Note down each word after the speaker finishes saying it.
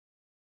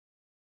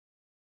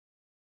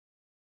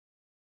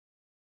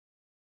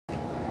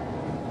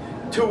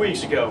2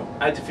 weeks ago,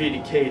 I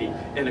defeated Katie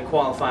in the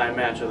qualifying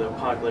match of the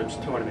Apocalypse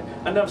Tournament.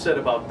 Enough said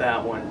about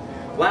that one.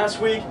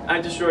 Last week, I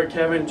destroyed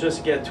Kevin just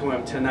to get to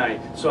him tonight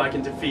so I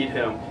can defeat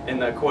him in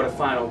the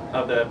quarterfinal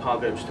of the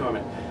Apocalypse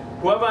Tournament.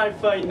 Whoever I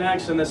fight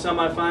next in the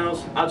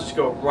semifinals, I'll just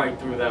go right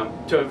through them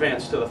to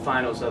advance to the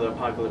finals of the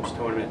Apocalypse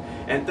Tournament.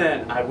 And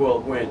then I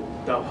will win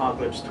the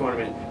Apocalypse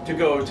Tournament to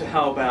go to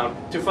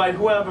Hellbound to fight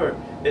whoever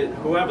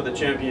the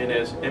champion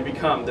is and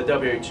become the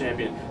WWE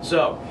champion.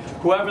 So,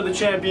 whoever the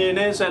champion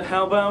is at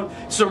Hellbound,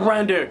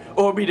 surrender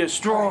or be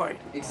destroyed.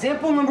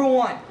 Example number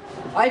 1.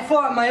 I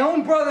fought my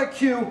own brother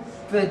Q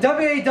for the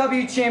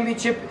WAW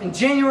Championship in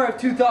January of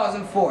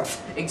 2004.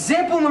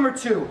 Example number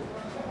 2.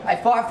 I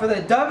fought for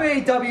the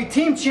WAW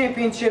Team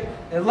Championship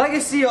in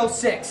Legacy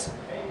 06.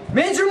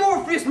 Major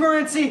Morpheus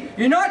Morency,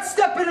 you're not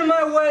stepping in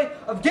my way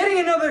of getting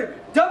another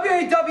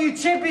WAW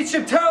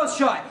Championship title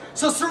shot.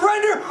 So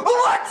surrender or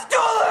let's do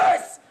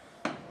this!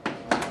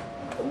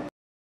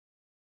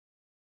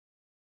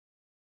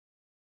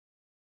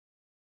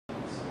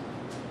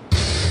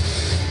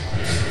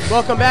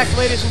 Welcome back,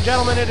 ladies and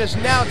gentlemen. It is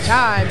now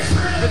time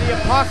for the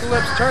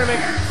Apocalypse Tournament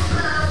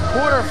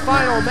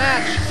quarterfinal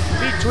match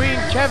between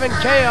Kevin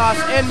Kaos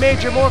and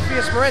Major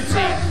Morpheus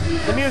Morency.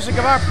 The music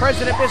of our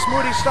president, Miss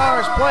Moody Star,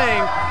 is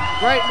playing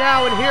right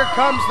now, and here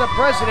comes the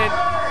president.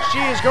 She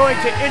is going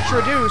to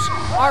introduce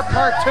our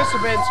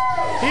participants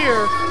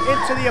here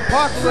into the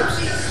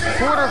Apocalypse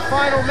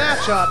quarterfinal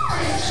matchup.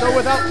 So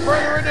without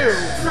further ado,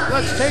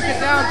 let's take it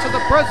down to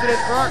the president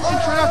for our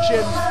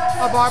introductions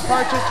of our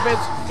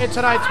participants in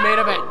tonight's main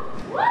event.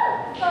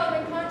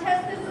 Following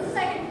contest, this is the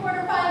second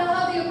quarterfinal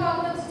of the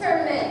Apocalypse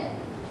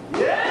Tournament.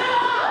 Yeah!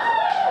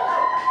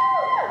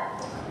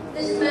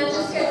 This match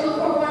is scheduled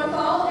for one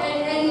fall,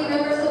 and any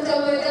members of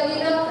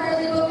WWF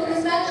currently booked for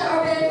this match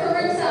are banned from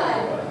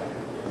ringside.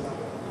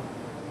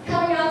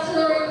 Coming out to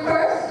the ring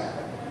first,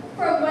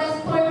 from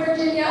West Point,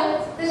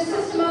 Virginia, the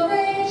System of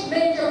Rage,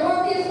 Major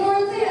Morpheus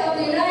Morency of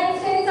the United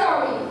States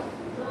Army.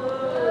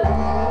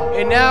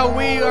 And now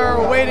we are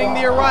awaiting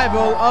the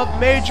arrival of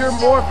Major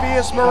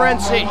Morpheus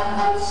Morency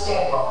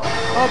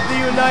of the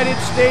United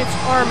States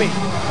Army.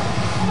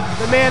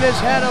 The man has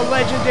had a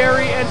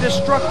legendary and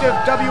destructive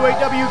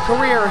WAW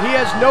career. He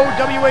has no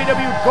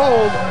WAW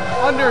gold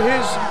under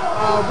his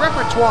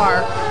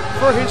repertoire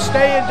for his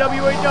stay in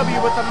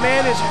WAW, but the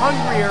man is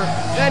hungrier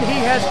than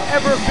he has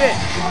ever been.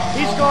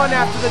 He's gone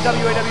after the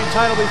WAW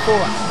title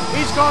before.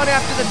 He's gone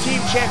after the team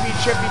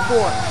championship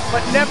before, but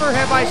never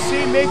have I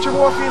seen Major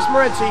Morpheus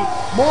Morency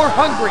more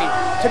hungry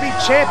to be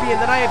champion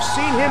than I have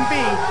seen him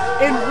be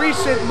in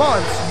recent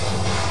months.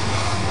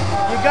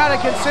 You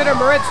gotta consider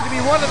Morency to be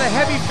one of the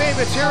heavy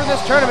favorites here in this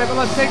tournament, but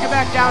let's take it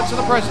back down to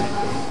the president.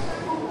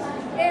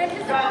 And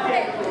his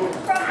opponent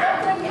from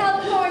Oakland,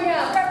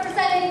 California,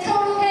 representing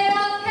Total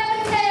Chaos,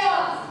 Kevin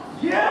Kaos.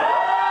 Yeah!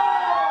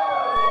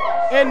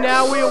 And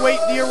now we await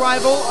the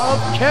arrival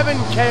of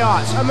Kevin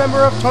Kaos, a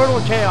member of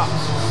Total Chaos.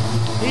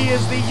 He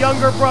is the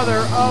younger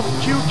brother of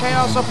Q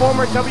Chaos, a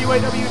former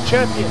WAW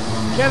champion.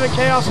 Kevin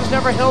Kaos has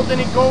never held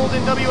any gold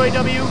in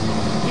WAW.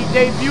 He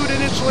debuted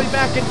initially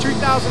back in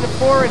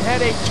 2004 and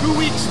had a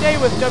 2-week stay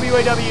with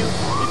WAW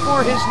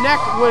before his neck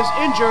was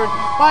injured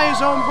by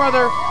his own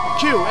brother,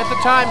 Q. At the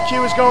time,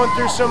 Q was going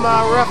through some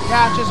rough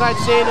patches I'd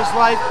say in his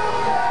life.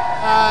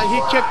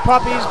 He kicked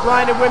puppies,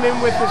 blinded women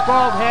with his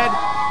bald head.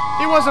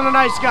 He wasn't a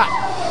nice guy.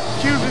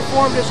 Q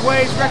reformed his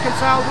ways,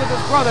 reconciled with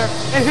his brother,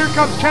 and here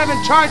comes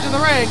Kevin charging the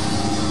ring.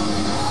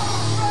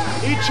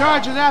 He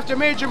charges after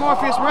Major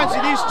Morpheus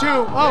Morency. These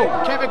two,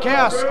 Kevin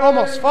Kaos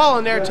almost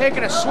falling there,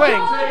 taking a swing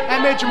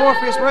at Major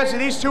Morpheus Morency.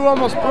 These two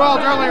almost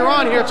brawled earlier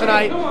on here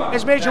tonight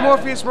as Major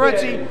Morpheus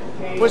Morency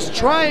was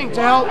trying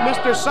to help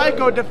Mr.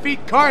 Psycho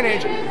defeat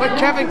Carnage, but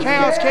Kevin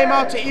Kaos came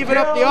out to even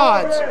up the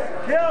odds.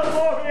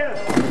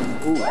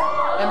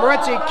 And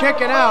Morency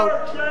kicking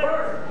out,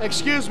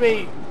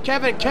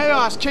 Kevin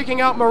Kaos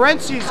kicking out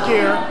Morency's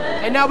gear,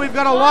 and now we've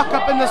got a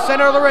lockup in the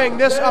center of the ring.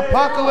 This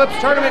Apocalypse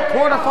Tournament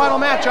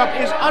quarterfinal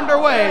matchup is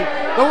underway.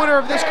 The winner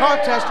of this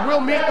contest will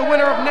meet the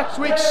winner of next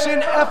week's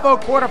Sin FO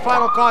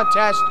quarterfinal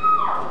contest.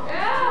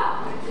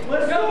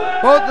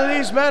 Both of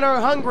these men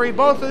are hungry.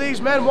 Both of these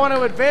men want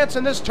to advance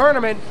in this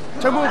tournament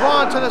to move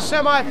on to the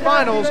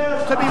semifinals,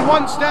 to be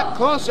one step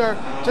closer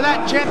to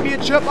that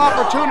championship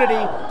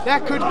opportunity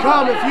that could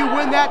come if you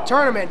win that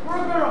tournament.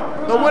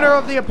 The winner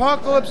of the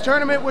Apocalypse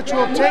Tournament, which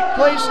will take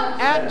place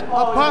at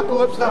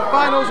Apocalypse, the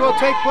finals will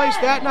take place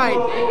that night.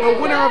 The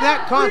winner of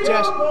that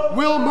contest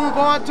will move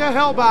on to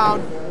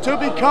Hellbound to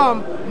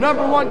become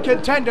 #1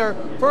 contender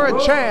for a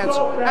chance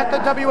at the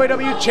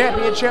WAW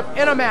Championship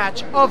in a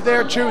match of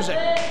their choosing.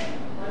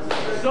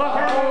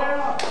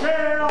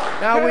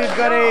 Now we've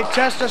got a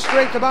test of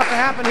strength about to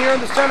happen here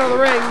in the center of the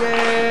ring,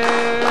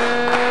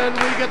 and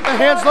we get the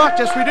hands locked.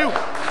 Yes, we do.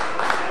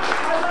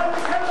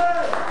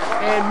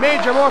 And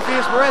Major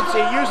Morpheus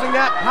Morency using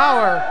that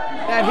power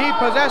that he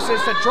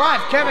possesses to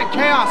drive Kevin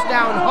Kaos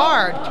down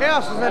hard.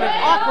 Kaos is in an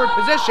awkward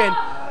position,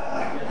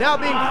 now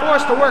being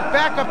forced to work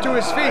back up to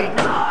his feet,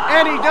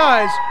 and he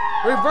does,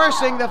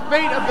 reversing the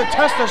fate of the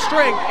test of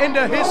strength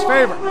into his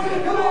favor.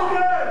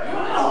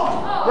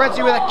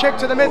 Morency with a kick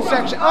to the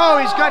midsection. Oh,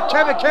 he's got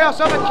Kevin Kaos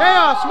on the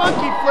Kaos.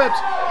 Monkey flips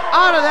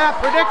out of that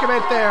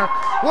predicament there.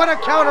 What a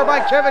counter by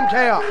Kevin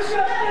Kaos.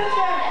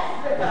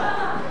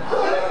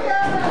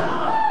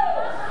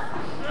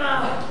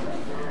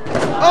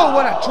 Oh,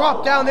 what a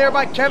drop down there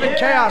by Kevin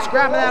Kaos,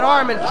 grabbing that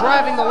arm and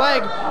driving the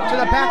leg to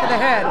the back of the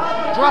head,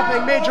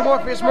 dropping Major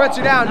Morpheus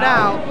Morency down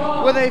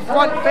now with a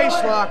front face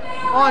lock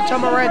onto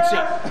Morency.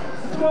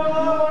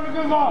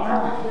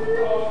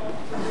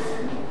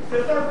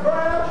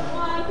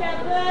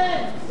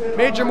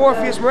 Major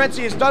Morpheus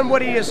Morency has done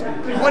what he's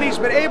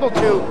been able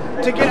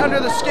to get under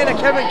the skin of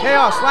Kevin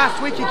Kaos.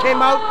 Last week he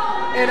came out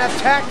and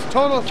attacked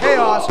Total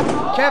Chaos,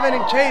 Kevin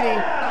and Katie,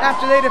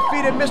 after they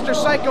defeated Mr.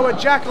 Psycho and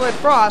Jacqueline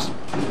Frost.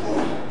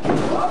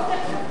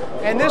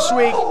 And this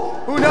week,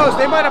 who knows,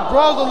 they might have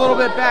brawled a little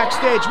bit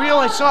backstage. We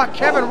only saw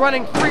Kevin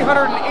running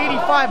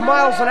 385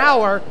 miles an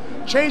hour,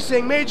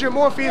 chasing Major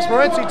Morpheus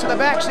Morency to the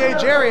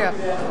backstage area.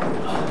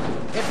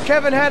 If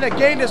Kevin had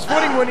gained his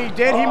footing when he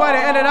did, he might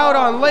have ended out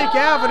on Lake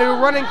Avenue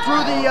running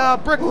through the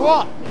brick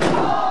wall.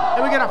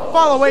 And we got a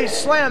fall-away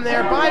slam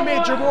there by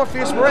Major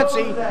Morpheus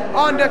Morency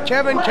onto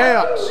Kevin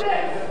Kaos.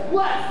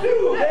 Let's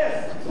do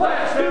this!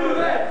 Let's do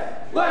this!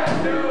 Let's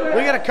do this!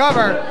 We got to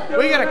cover.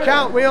 We got to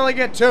count. We only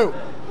get 2.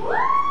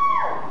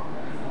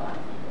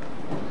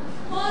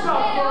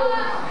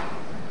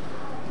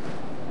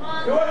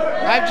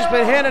 I've just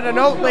been handed a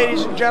note,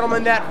 ladies and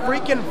gentlemen, that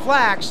freaking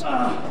Flax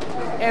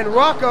and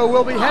Rocco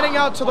will be heading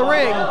out to the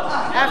ring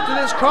after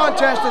this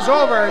contest is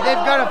over.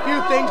 They've got a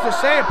few things to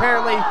say,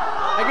 apparently.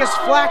 I guess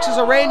Flax has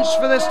arranged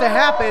for this to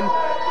happen.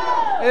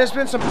 And there's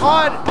been some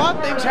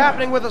odd things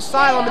happening with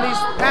Asylum in these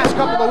past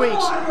couple of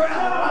weeks.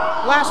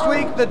 Last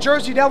week, the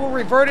Jersey Devil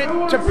reverted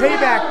to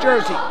Payback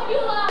Jersey.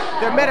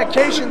 Their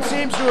medication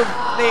seems to have,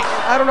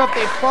 I don't know if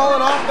they've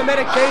fallen off the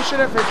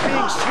medication, if it's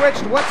being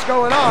switched, what's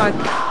going on.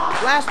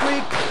 Last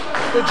week,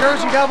 the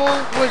Jersey Devil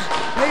was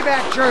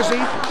Payback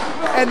Jersey,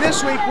 and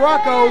this week,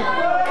 Rocco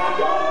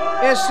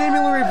has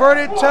seemingly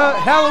reverted to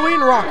Halloween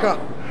Rocco.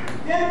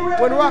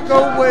 When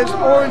Rocco was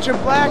orange and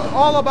black,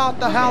 all about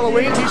the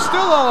Halloween. He's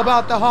still all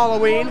about the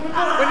Halloween,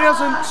 but he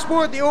doesn't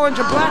sport the orange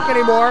and black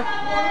anymore.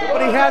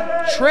 But he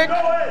had Trick,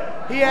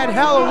 he had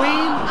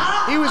Halloween,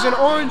 he was in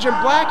orange and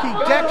black, he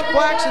decked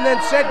Flax and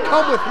then said,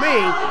 "Come with me."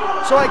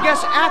 So I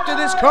guess after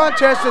this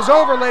contest is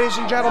over, ladies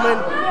and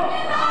gentlemen,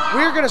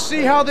 we're going to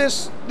see how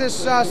this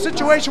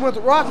situation with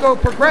Rocco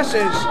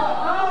progresses.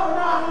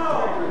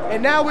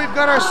 And now we've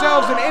got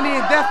ourselves an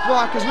Indian Death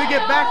Block as we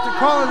get back to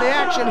calling the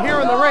action here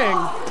in the ring.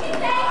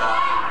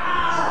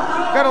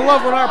 Gotta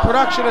love when our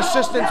production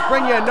assistants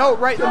bring you a note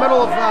right in the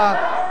middle of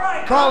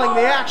calling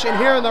the action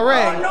here in the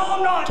ring.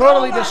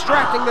 Totally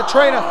distracting the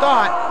train of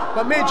thought.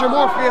 But Major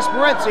Morpheus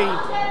Morency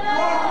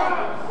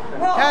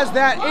has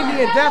that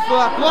Indian Death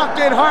Block locked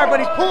in hard, but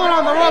he's pulling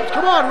on the ropes.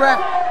 Come on, ref.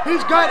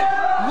 He's got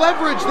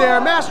leverage there.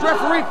 Masked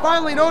referee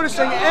finally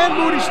noticing, and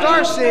Moody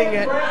Star seeing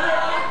it.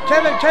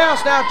 Kevin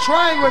Kaos now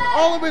trying with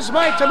all of his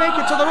might to make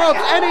it to the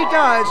ropes, and he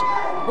does.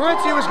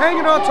 Morency was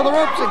hanging on to the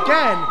ropes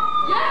again.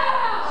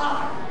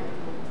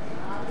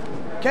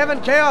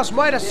 Kevin Kaos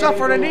might have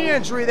suffered a knee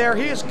injury there.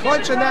 He is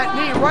clenching that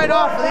knee right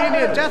off of the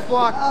Indian Death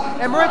Block,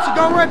 and Morency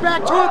going right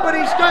back to it, but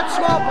he's got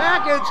small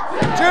package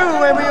 2,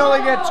 and we only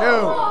get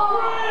 2.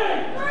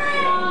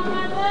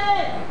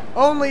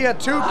 Only a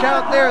 2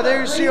 count there.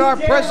 There you see our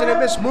president,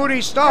 Miss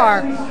Moody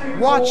Star,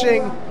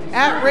 watching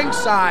at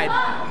ringside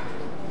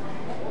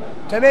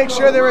to make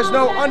sure there is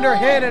no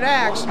underhanded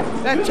acts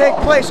that take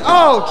place.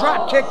 Oh,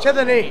 drop kick to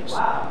the knees.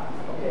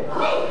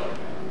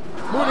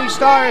 Moody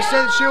Star has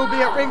said she will be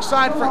at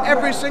ringside for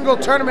every single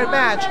tournament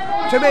match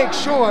to make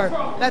sure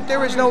that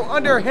there is no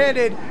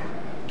underhanded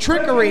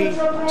trickery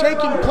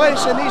taking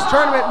place in these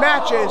tournament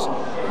matches.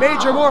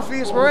 Major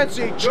Morpheus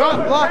Morency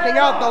chop blocking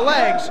out the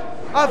legs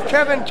of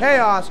Kevin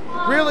Kaos,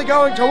 really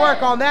going to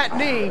work on that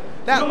knee,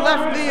 that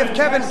left knee of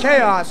Kevin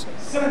Kaos,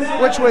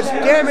 which was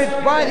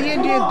damaged by the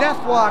Indian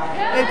Death Block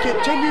and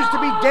continues to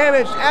be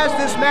damaged as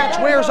this match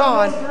wears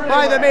on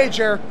by the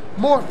Major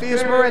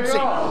Morpheus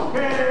Morency.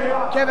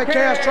 Kevin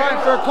Kaos trying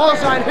for a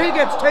clothesline. He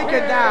gets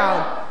taken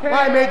down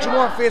by Major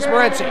Morpheus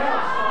Morency.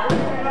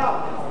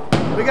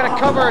 We got to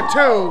cover a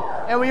 2,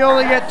 and we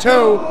only get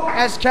 2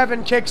 as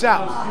Kevin kicks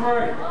out.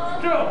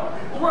 3, 2,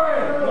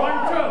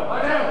 1, 2.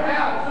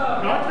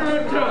 Not 2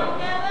 and 2.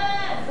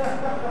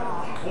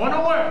 1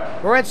 away.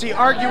 Morency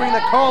arguing the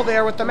call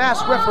there with the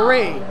masked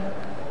referee.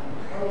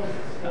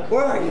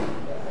 Where are you?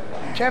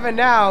 Kevin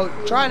now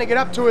trying to get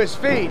up to his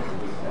feet.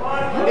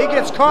 He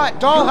gets caught.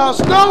 Dollhouse,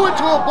 no,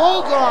 into a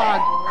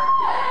bulldog.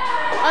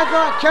 I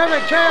thought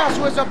Kevin Kaos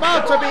was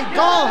about to be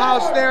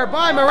dollhouse there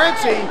by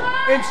Morency.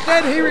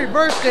 Instead, he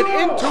reversed it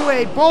into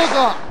a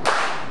bulldog.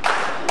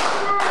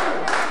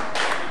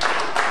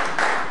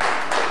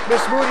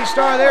 Miss Moody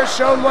Star there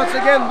shown once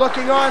again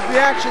looking on at the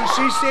action.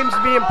 She seems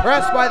to be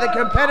impressed by the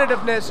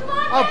competitiveness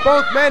of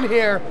both men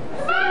here.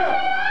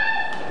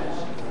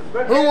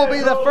 Who will be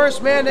the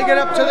first man to get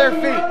up to their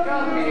feet?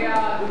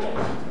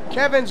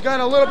 Kevin's got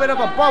a little bit of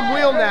a bum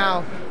wheel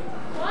now.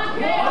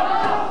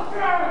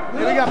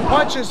 And we got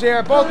punches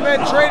here. Both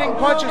men trading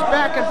punches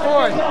back and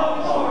forth.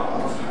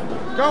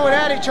 Going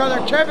at each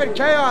other. Kevin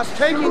Kaos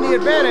taking the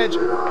advantage,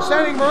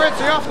 sending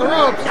Morency off the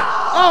ropes.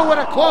 Oh, what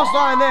a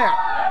clothesline there.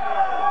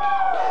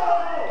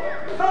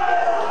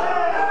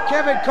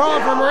 Kevin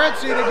calling for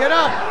Morency to get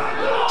up.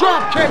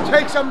 Drop kick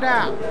takes him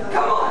down.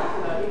 Come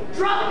on!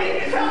 Drop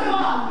kick, come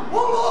on!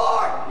 One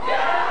more!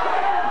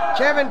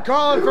 Kevin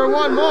calling for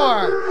one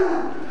more.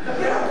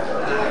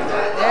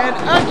 And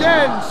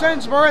again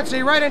sends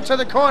Morency right into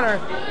the corner.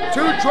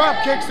 Two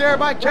drop kicks there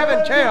by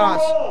Kevin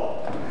Kaos.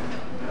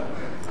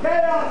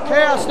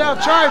 Kaos now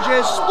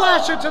charges,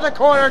 splash into the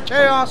corner,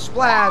 Kaos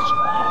splash.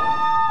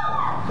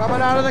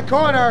 Coming out of the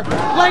corner,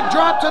 leg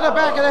drop to the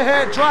back of the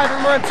head, driving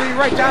Morency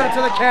right down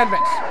into the canvas.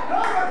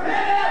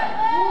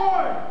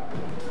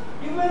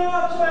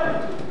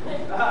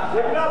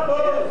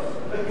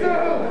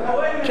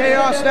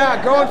 Kaos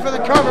now going for the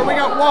cover. We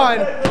got one,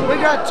 we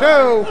got two.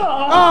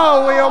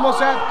 Oh, we almost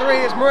had three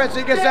as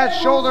Morency gets that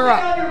shoulder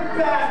up.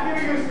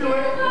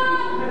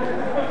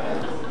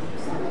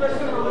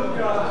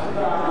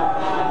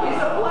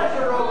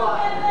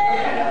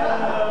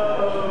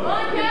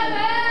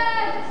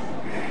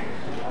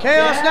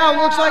 Kaos now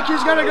looks like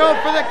he's going to go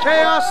for the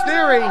Chaos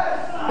Theory.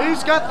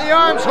 He's got the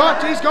arms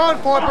hooked. He's going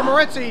for it, but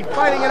Morency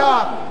fighting it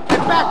off.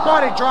 And back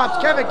body drops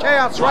Kevin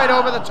Kaos right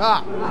over the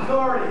top.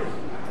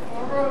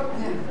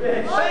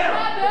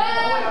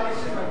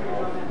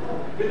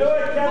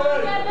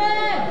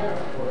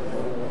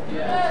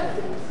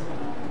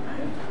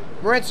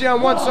 Morency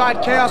on one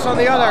side, Kaos on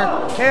the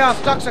other. Kaos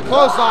ducks a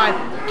clothesline,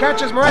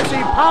 catches Morency,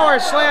 power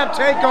slam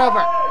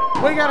takeover.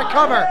 We got to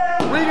cover.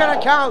 We got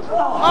to count.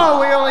 Oh,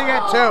 we only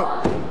get two.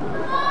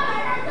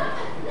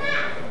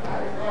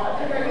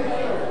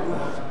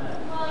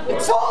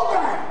 It's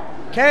over!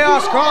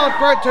 Kaos calling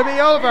for it to be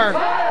over.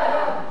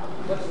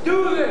 Let's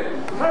do this.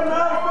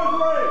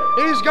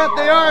 He's got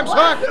the arms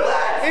hooked.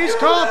 He's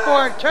calling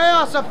for it.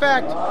 Chaos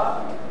effect.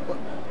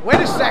 Wait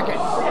a second.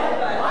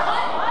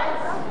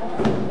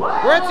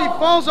 Morency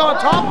falls on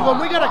top of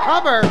him. We got to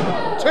cover.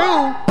 2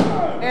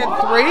 and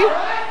 3.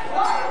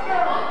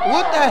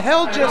 What the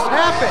hell just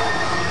happened?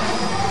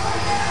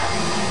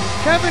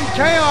 Kevin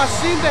Kaos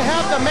seemed to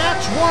have the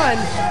match won.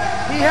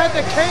 He had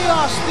the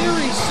Chaos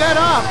Theory set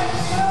up,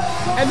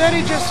 and then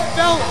he just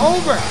fell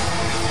over.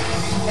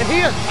 And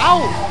he is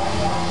out.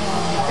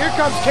 Here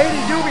comes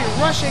Katie Doobie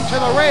rushing to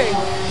the ring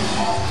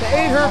to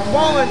aid her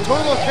fallen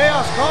Total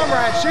Chaos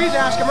comrade. She's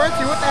asking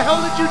Morency, what the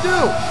hell did you do?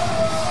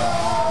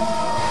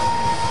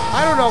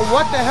 I don't know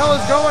what the hell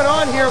is going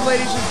on here,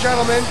 ladies and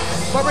gentlemen,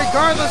 but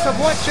regardless of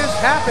what just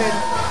happened,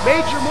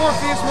 Major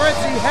Morpheus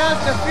Morency has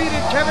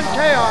defeated Kevin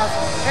Kaos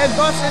and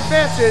thus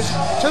advances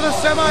to the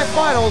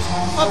semifinals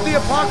of the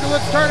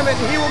Apocalypse Tournament,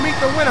 and he will meet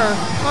the winner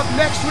of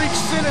next week's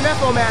Sin and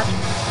Ethel match.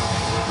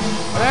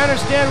 But I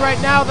understand right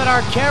now that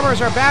our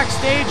cameras are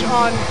backstage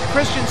on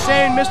Christian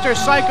Sane, Mr.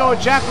 Psycho,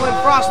 Jacqueline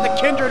Frost, the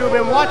Kindred who have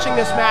been watching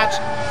this match.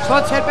 So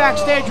let's head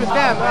backstage with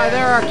them.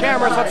 There are our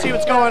cameras. Let's see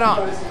what's going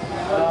on.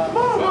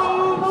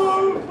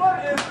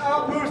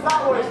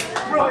 That was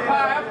brilliant.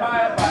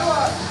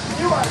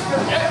 You are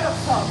good.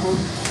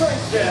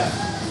 Yeah.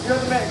 You're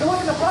the man. Go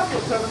look in the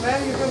pocket, so the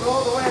man, you're going to go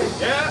all the way.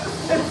 Yeah.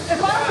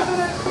 If I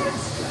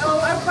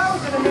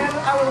was in a man,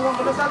 I would have won,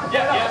 but that's not the point.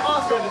 Yeah,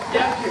 awesome.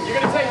 Yeah, you're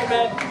going to take it,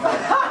 man.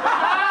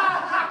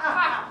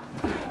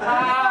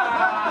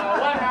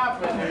 What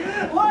happened?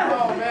 What?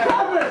 Oh, man.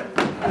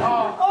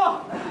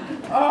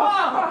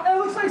 It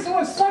looks like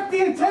someone sucked the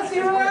intensity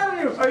right out of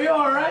you. Are you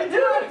alright?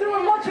 You're not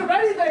doing much of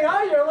anything,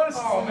 are you?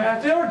 Oh,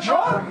 man. They were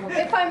drunk.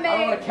 If I may,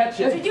 I want to catch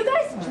it. did you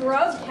guys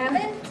drug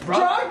Kevin?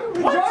 Drug?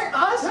 What? Drug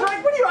us? What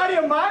are you out of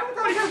your mind? What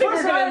the fuck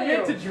is that?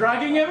 Admit to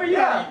drugging ever?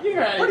 Yeah.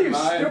 You're out of your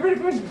mind. What are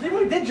you stupid? If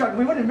we did drug,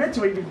 we wouldn't admit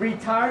to it. You'd be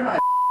retarded.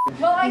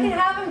 Well, I can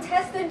have him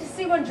tested to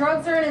see when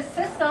drugs are in his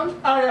system.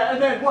 Oh yeah,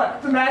 and then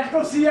what? The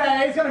magical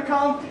CIA is gonna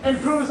come and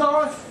prove us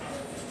all?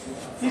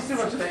 He's too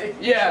much of an icky.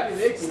 Yeah,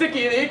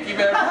 sticky and icky,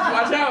 man.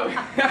 Watch out.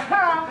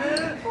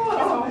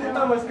 Oh,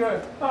 that was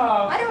good.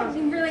 Oh. I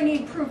don't really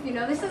need proof, you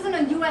know. This isn't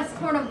a U.S.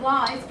 court of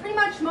law. It's pretty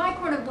much my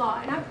court of law,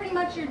 and I'm pretty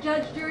much your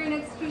judge, jury, and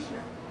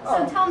executioner.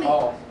 So tell me,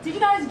 did you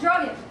guys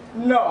drug him?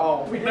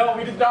 No, we did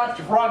not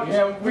drug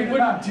him. We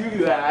wouldn't do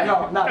that.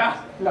 No.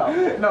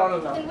 Then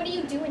what are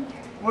you doing here?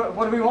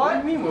 What do we want?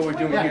 What do you mean what we're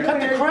doing here? Cut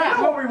the crap.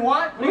 You know what we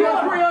want? We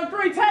got a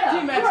 3-on-3 tag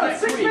team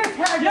match next week.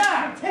 6-man tag.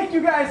 Yeah. Take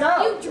you guys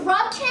out. You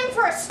drugged him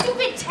for a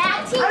stupid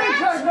tag team match? I didn't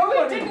drug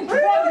nobody. We didn't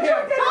drug him.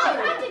 All you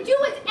have to do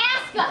is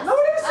ask us.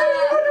 Nobody said we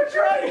were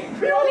drugging.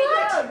 We only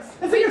drugs.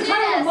 Is it your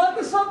time of month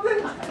or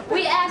something?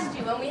 We asked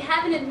you, and we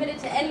haven't admitted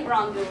to any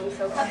wrongdoing,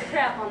 so cut the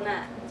crap on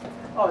that.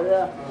 Oh,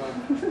 yeah.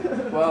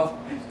 Well,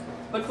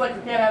 looks like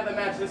we can't have the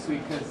match this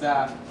week, because,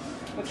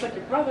 looks like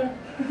your brother,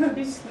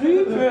 he's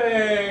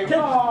sleeping. Catch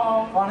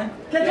up on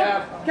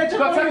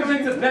your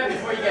Z's bed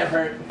before you get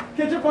hurt.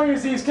 Catch up on your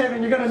Z's,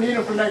 Kevin. You're going to need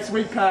them for next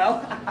week,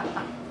 Kyle.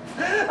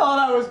 Oh,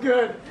 that was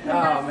good.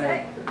 Oh,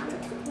 man.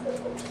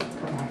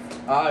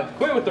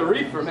 Quit with the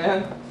reefer,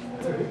 man.